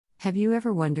Have you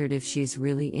ever wondered if she's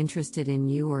really interested in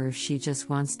you or if she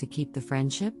just wants to keep the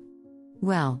friendship?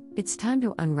 Well, it's time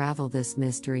to unravel this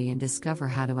mystery and discover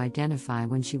how to identify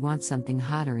when she wants something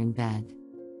hotter in bed.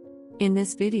 In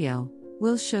this video,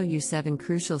 we'll show you 7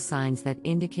 crucial signs that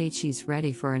indicate she's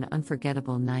ready for an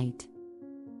unforgettable night.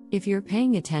 If you're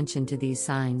paying attention to these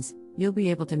signs, you'll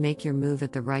be able to make your move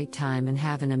at the right time and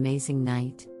have an amazing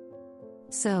night.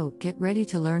 So, get ready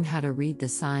to learn how to read the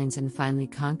signs and finally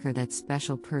conquer that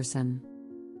special person.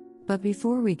 But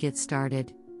before we get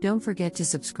started, don't forget to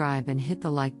subscribe and hit the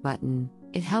like button,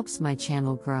 it helps my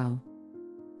channel grow.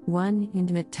 1.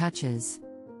 Intimate touches.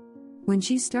 When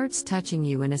she starts touching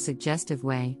you in a suggestive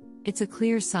way, it's a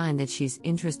clear sign that she's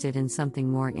interested in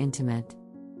something more intimate.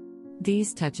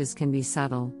 These touches can be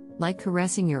subtle, like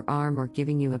caressing your arm or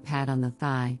giving you a pat on the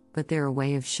thigh, but they're a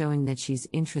way of showing that she's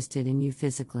interested in you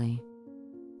physically.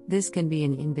 This can be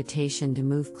an invitation to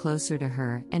move closer to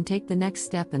her and take the next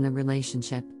step in the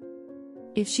relationship.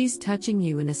 If she's touching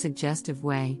you in a suggestive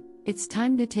way, it's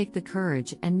time to take the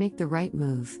courage and make the right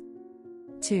move.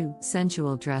 2.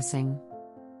 Sensual dressing.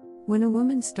 When a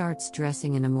woman starts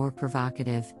dressing in a more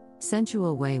provocative,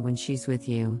 sensual way when she's with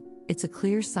you, it's a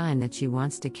clear sign that she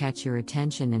wants to catch your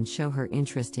attention and show her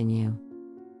interest in you.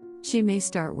 She may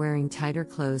start wearing tighter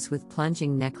clothes with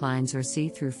plunging necklines or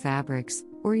see-through fabrics,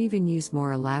 or even use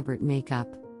more elaborate makeup.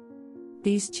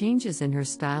 These changes in her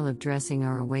style of dressing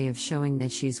are a way of showing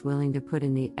that she's willing to put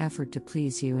in the effort to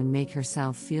please you and make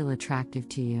herself feel attractive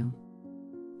to you.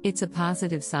 It's a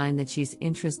positive sign that she's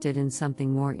interested in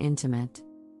something more intimate.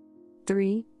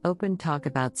 3. Open talk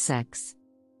about sex.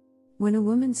 When a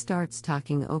woman starts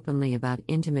talking openly about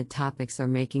intimate topics or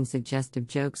making suggestive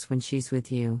jokes when she's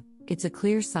with you, it's a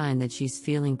clear sign that she's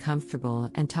feeling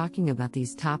comfortable and talking about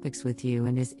these topics with you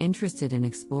and is interested in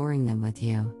exploring them with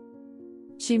you.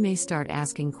 She may start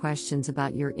asking questions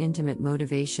about your intimate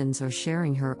motivations or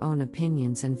sharing her own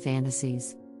opinions and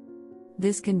fantasies.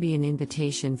 This can be an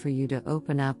invitation for you to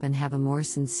open up and have a more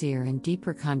sincere and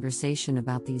deeper conversation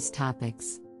about these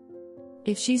topics.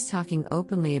 If she's talking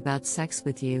openly about sex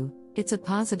with you, it's a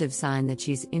positive sign that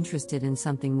she's interested in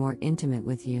something more intimate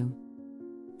with you.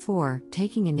 4.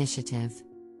 Taking initiative.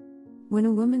 When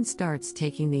a woman starts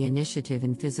taking the initiative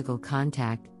in physical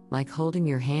contact, like holding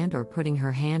your hand or putting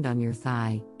her hand on your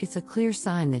thigh, it's a clear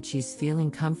sign that she's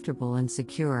feeling comfortable and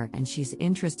secure and she's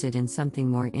interested in something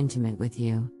more intimate with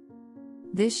you.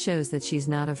 This shows that she's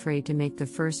not afraid to make the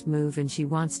first move and she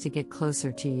wants to get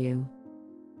closer to you.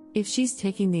 If she's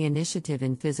taking the initiative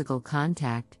in physical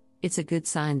contact, it's a good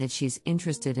sign that she's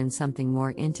interested in something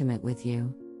more intimate with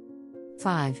you.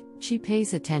 5. She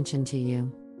pays attention to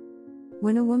you.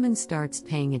 When a woman starts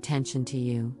paying attention to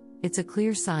you, it's a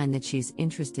clear sign that she's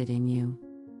interested in you.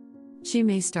 She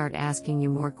may start asking you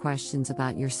more questions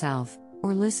about yourself,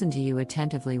 or listen to you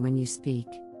attentively when you speak.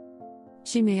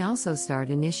 She may also start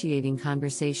initiating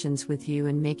conversations with you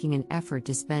and making an effort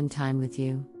to spend time with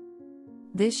you.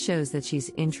 This shows that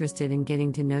she's interested in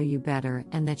getting to know you better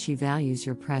and that she values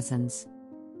your presence.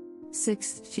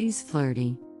 6. She's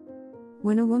flirty.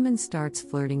 When a woman starts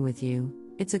flirting with you,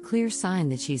 it's a clear sign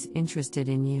that she's interested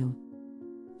in you.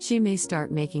 She may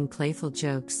start making playful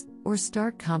jokes, or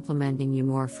start complimenting you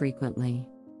more frequently.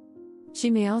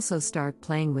 She may also start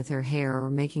playing with her hair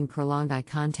or making prolonged eye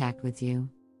contact with you.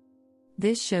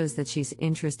 This shows that she's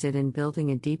interested in building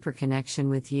a deeper connection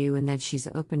with you and that she's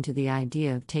open to the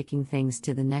idea of taking things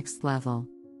to the next level.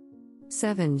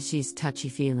 7. She's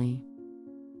touchy-feely.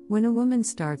 When a woman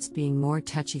starts being more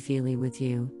touchy-feely with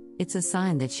you, it's a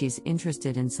sign that she's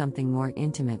interested in something more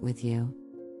intimate with you.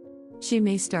 She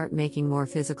may start making more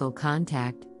physical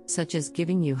contact, such as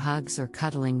giving you hugs or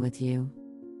cuddling with you.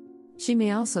 She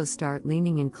may also start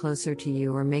leaning in closer to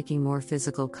you or making more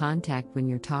physical contact when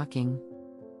you're talking.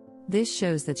 This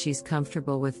shows that she's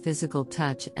comfortable with physical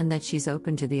touch and that she's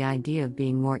open to the idea of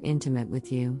being more intimate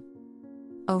with you.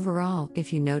 Overall,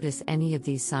 if you notice any of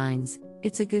these signs,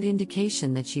 it's a good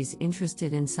indication that she's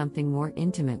interested in something more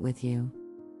intimate with you.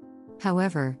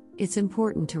 However, it's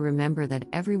important to remember that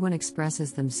everyone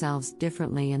expresses themselves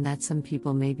differently and that some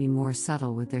people may be more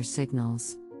subtle with their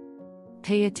signals.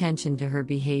 Pay attention to her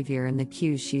behavior and the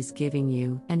cues she's giving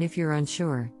you, and if you're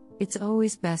unsure, it's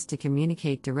always best to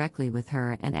communicate directly with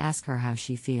her and ask her how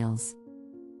she feels.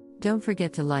 Don't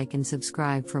forget to like and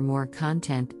subscribe for more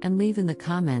content and leave in the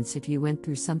comments if you went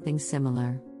through something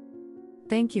similar.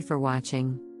 Thank you for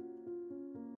watching.